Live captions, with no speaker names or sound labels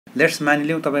Let's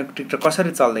मानिलिउँ तपाईको TikTok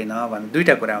कसरी चल्दैन भने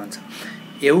दुईटा कुरा हुन्छ।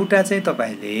 एउटा चाहिँ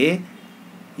तपाईले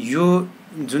यो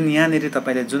जुन यहाँनेरि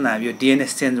तपाईले जुन यो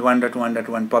DNS चेन्ज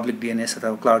 1.1.1 पब्लिक DNS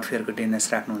अथवा क्लाउडफ्लेयरको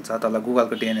DNS राख्नुहुन्छ, तल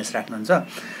गुगलको DNS राख्नुहुन्छ,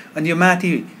 अनि यो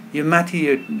माथि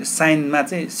साइनमा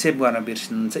चाहिँ सेभ गर्न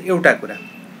बिर्सिनुहुन्छ। एउटा कुरा।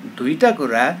 दुईटा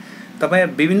कुरा, तपाई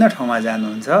विभिन्न ठाउँमा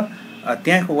जानुहुन्छ,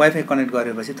 त्यहाँको वाइफाई कनेक्ट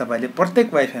गरेपछि तपाईले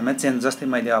प्रत्येक वाइफाईमा चेन्ज, जस्तै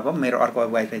मैले अब मेरो अर्को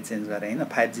वाइफाई चेन्ज गरे हैन,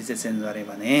 5G चाहिँ चेन्ज गरे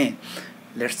भने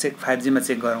लेट्स चेक 5G मा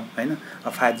चेक गरौँ हैन।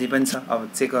 अब 5G पनि छ, अब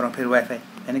चेक गरौँ फेरि वाइफाई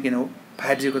हैन, किन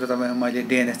 5G को त तपाईँ मैले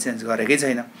DNS चेन्ज गरेकै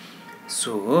छैन।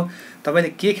 सो तपाईले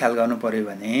के ख्याल गर्नु पर्यो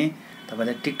भने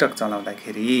तपाईले टिकटक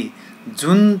चलाउँदाखेरि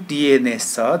जुन DNS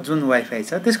छ, जुन वाइफाई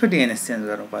छ, त्यसको DNS चेन्ज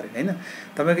गर्नु पर्यो हैन।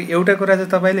 तपाईको एउटा कुरा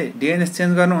चाहिँ तपाईले DNS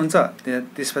चेन्ज गर्नुहुन्छ,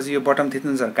 त्यसपछि यो बटन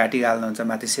थिच्नुहुन्छ, काटिहाल्नुहुन्छ,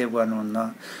 माथि सेभ गर्नुहुन्न।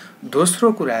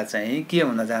 दोस्रो कुरा चाहिँ के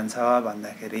हुन जान्छ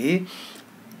भन्दाखेरि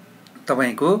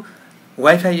तपाईको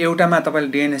वाइफाई एउटामा तपाईले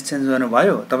DNS चेन्ज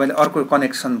गर्नुभयो, तपाईले अर्को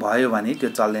कनेक्सन भयो भने त्यो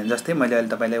चल्दैन। जस्तै मैले अहिले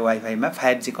तपाईलाई वाइफाईमा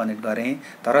 5G कनेक्ट गरे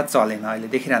तर चलेन, अहिले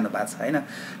देखिरहनु भएको छ हैन।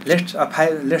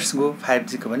 लेट्स गो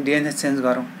 5G को पनि DNS चेन्ज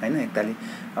गरौँ हैन। एकताली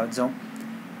अब जाउँ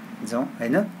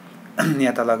हैन,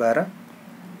 यहाँ तल गएर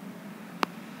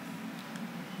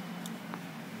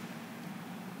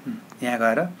यहाँ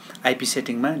गएर IP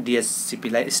सेटिङमा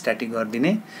DHCP लाई स्ट्याटिक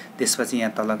गरिदिने, त्यसपछि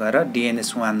यहाँ तल गएर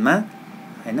DNS 1 मा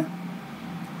हैन,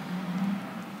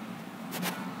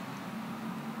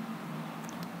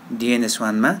 DNS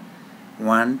 1 मा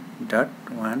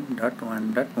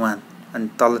 1.1.1.1 अनि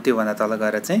तल त्यो भन्दा तल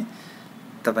गएर चाहिँ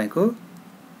तपाईको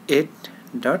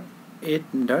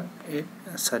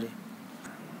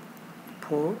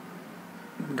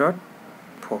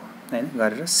 4.4 हैन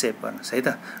गरेर सेभ गर्नुस् है त।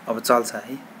 अब चल्छ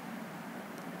है।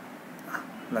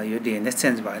 ल यो DNS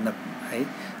चेन्ज भएन है।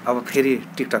 अब फेरि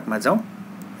टिकटकमा जाउँ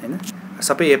हैन,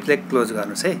 सबै एपले क्लोज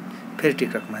गर्नुस् है। फेरि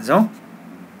टिकटकमा जाउँ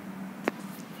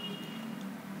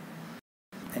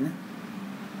हैन।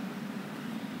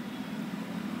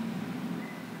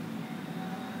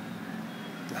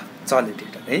 ल चल्यो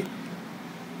टिकटक है।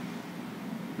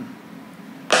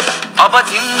 अब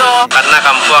तिम्रो करना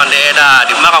कामको अन्डेडा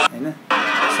दिमाग हैन,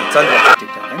 चल्यो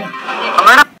टिकटक हैन।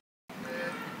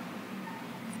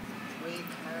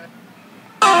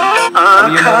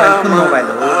 यो मोबाइल कुन मोबाइल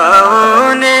हो?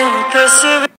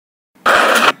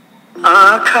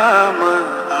 आँखामा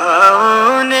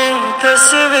आउने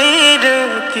तस्बिर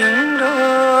तिम्रो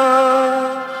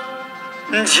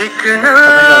झिक्न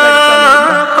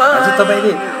हजुर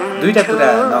तपाईले दुईटा कुरा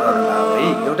नगर्नु भयो है।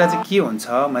 एउटा चाहिँ के हुन्छ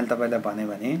मैले तपाईलाई भने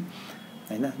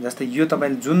हैन, जस्तै यो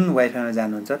तपाईले जुन वाइफाईमा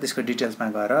जानुहुन्छ त्यसको डिटेल्समा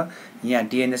गएर यहाँ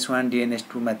DNS 1 DNS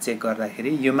 2 मा चेक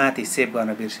गर्दाखेरि यो माथि सेभ गर्न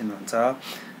बिर्सिनुहुन्छ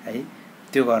है।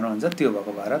 त्यो गर्नुहुन्छ, त्यो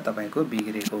भएको भएर तपाईको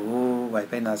बिग्रेको हो,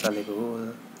 वाइफाई नचलेको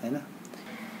हो हैन।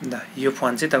 ल यो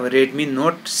फोन चाहिँ तपाईँ Redmi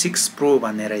Note 6 Pro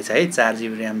भन्ने रहेछ है,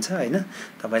 4GB RAM छ हैन।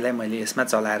 तपाईलाई मैले यसमा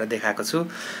चलाएर देखाएको छु।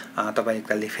 तपाई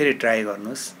एकतालले फेरि ट्राई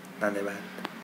गर्नुस्। धन्यवाद।